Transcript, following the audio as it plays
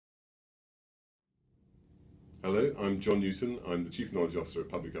Hello, I'm John Newton. I'm the Chief Knowledge Officer at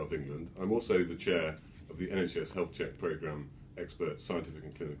Public Health England. I'm also the Chair of the NHS Health Check Programme Expert Scientific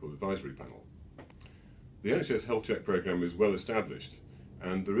and Clinical Advisory Panel. The NHS Health Check Programme is well established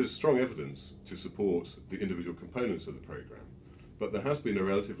and there is strong evidence to support the individual components of the programme, but there has been a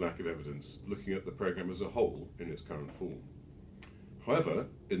relative lack of evidence looking at the programme as a whole in its current form. However,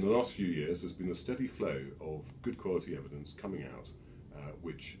 in the last few years there's been a steady flow of good quality evidence coming out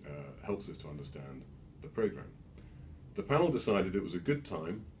which helps us to understand the programme. The panel decided it was a good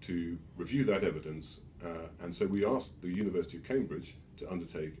time to review that evidence and so we asked the University of Cambridge to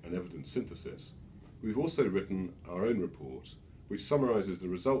undertake an evidence synthesis. We've also written our own report which summarises the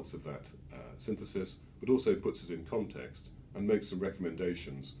results of that synthesis but also puts it in context and makes some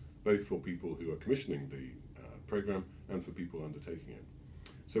recommendations both for people who are commissioning the programme and for people undertaking it.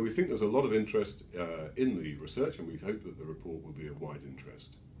 So we think there's a lot of interest in the research and we hope that the report will be of wide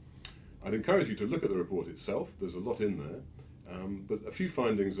interest. I'd encourage you to look at the report itself. There's a lot in there, but a few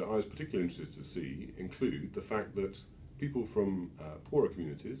findings that I was particularly interested to see include the fact that people from poorer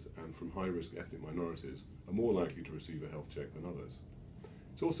communities and from high-risk ethnic minorities are more likely to receive a health check than others.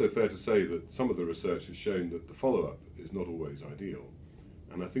 It's also fair to say that some of the research has shown that the follow-up is not always ideal,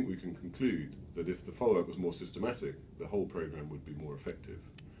 and I think we can conclude that if the follow-up was more systematic, the whole programme would be more effective.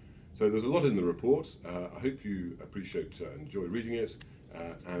 So there's a lot in the report. I hope you appreciate and enjoy reading it,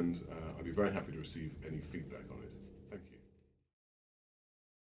 and I'd be very happy to receive any feedback on it.